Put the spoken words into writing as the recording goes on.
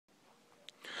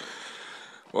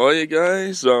Well, you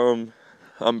guys, I'm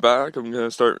back. I'm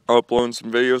gonna start uploading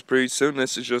some videos pretty soon.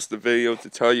 This is just a video to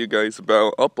tell you guys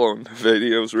about uploading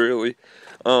videos, really.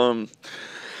 Um,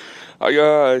 I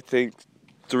got, I think,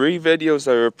 3 videos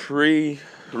that are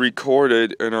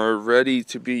pre-recorded and are ready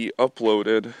to be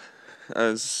uploaded.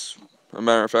 As a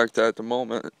matter of fact, at the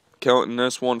moment, counting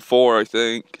this one, 4, I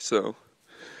think. So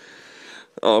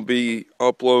I'll be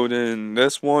uploading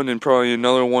this one and probably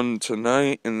another one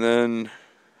tonight, and then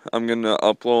I'm gonna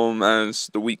upload them as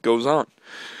the week goes on.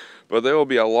 But there will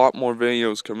be a lot more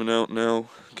videos coming out now,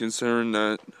 considering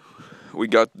that we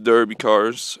got the derby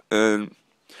cars and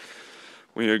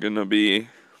we are gonna be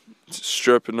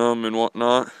stripping them and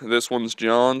whatnot. This one's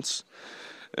John's,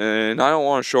 and I don't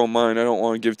want to show mine. I don't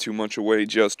want to give too much away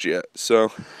just yet.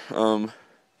 So, don't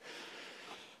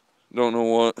know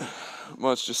what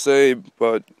much to say,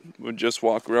 but we'll just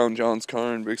walk around John's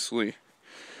car and basically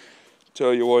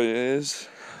tell you what it is.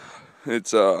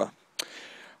 It's a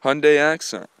Hyundai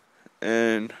Accent,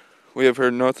 and we have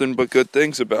heard nothing but good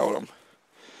things about them.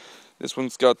 This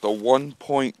one's got the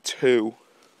 1.2.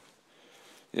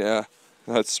 Yeah,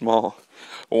 that's small.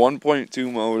 A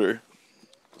 1.2 motor.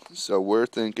 So we're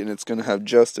thinking it's going to have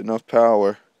just enough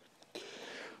power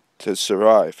to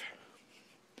survive.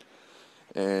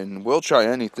 And we'll try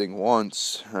anything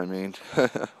once. I mean,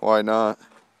 why not?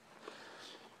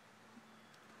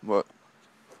 But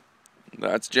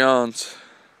that's John's.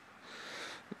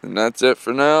 And that's it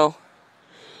for now.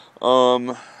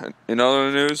 In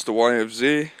other news, the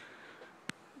YFZ,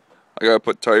 I gotta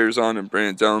put tires on and bring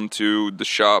it down to the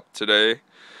shop today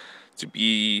to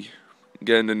be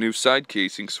getting a new side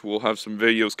casing, so we'll have some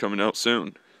videos coming out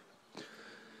soon.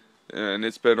 And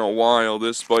it's been a while.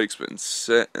 This bike's been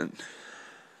sitting.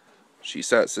 She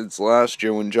sat since last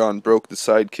year when John broke the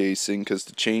side casing because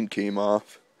the chain came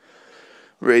off.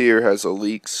 Right here has a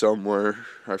leak somewhere.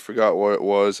 I forgot what it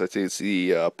was. I think it's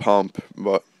the pump,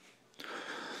 but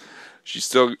she's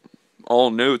still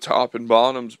all new, top and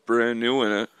bottom's brand new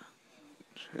in it.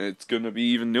 It's gonna be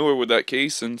even newer with that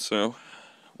casing, so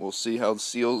we'll see how the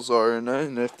seals are in it,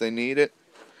 and if they need it,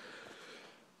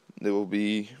 they will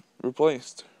be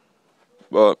replaced.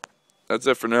 But that's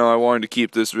it for now. I wanted to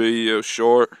keep this video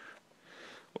short.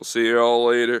 We'll see you all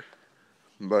later.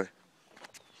 Bye.